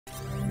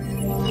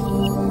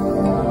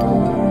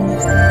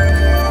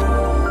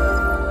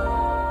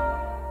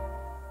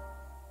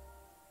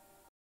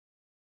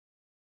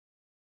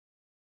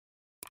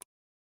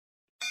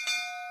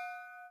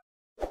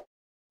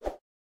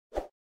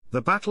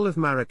The Battle of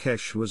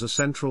Marrakesh was a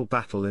central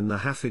battle in the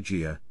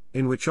Hafidiya,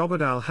 in which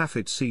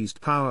al-Hafid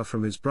seized power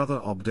from his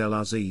brother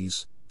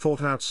Abdelaziz,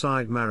 fought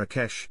outside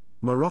Marrakesh,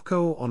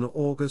 Morocco on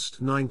August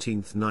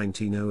 19,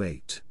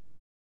 1908.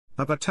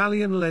 A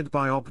battalion led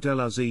by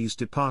Abdelaziz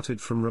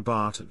departed from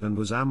Rabat and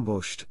was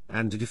ambushed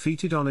and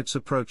defeated on its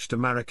approach to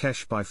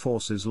Marrakesh by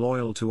forces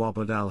loyal to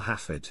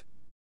al-Hafid.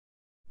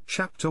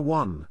 Chapter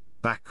 1,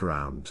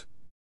 Background.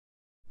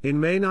 In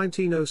May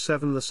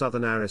 1907 the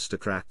southern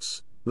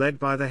aristocrats, led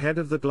by the head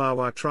of the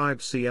Glawa tribe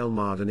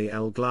el-Madani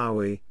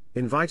el-Glawi,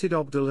 invited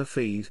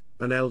Abdel-Hafid,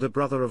 an elder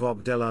brother of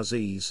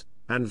Abdelaziz,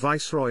 and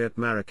viceroy at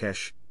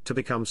Marrakesh, to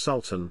become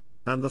sultan,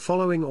 and the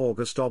following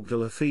August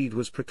Abdel-Hafid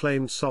was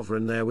proclaimed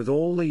sovereign there with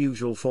all the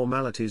usual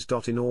formalities.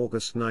 In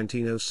August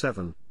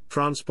 1907,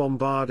 France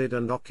bombarded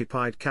and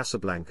occupied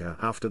Casablanca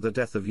after the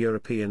death of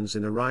Europeans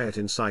in a riot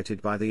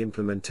incited by the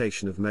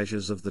implementation of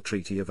measures of the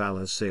Treaty of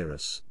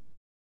Algeciras.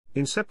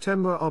 In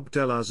September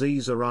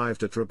Abdelaziz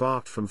arrived at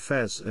Rabat from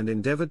Fez and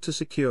endeavored to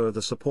secure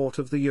the support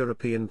of the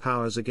European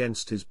powers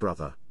against his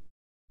brother.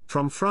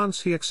 From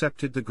France he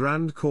accepted the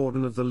Grand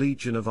Cordon of the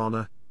Legion of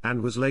Honor,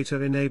 and was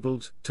later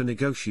enabled to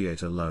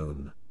negotiate a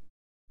loan.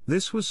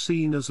 This was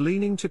seen as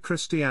leaning to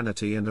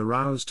Christianity and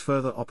aroused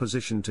further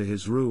opposition to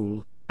his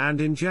rule, and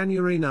in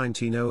January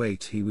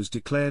 1908 he was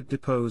declared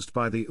deposed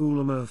by the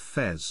ulama of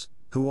Fez,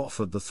 who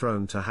offered the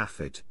throne to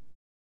Hafid.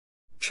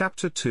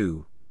 Chapter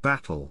 2,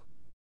 Battle.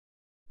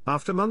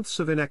 After months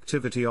of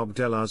inactivity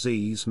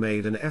Abdelaziz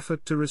made an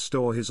effort to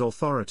restore his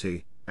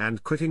authority,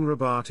 and quitting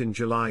Rabat in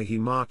July he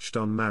marched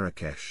on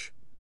Marrakesh.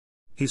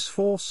 His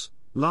force,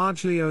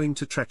 largely owing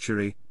to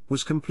treachery,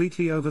 was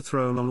completely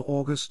overthrown on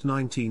August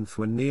 19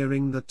 when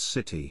nearing that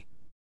city.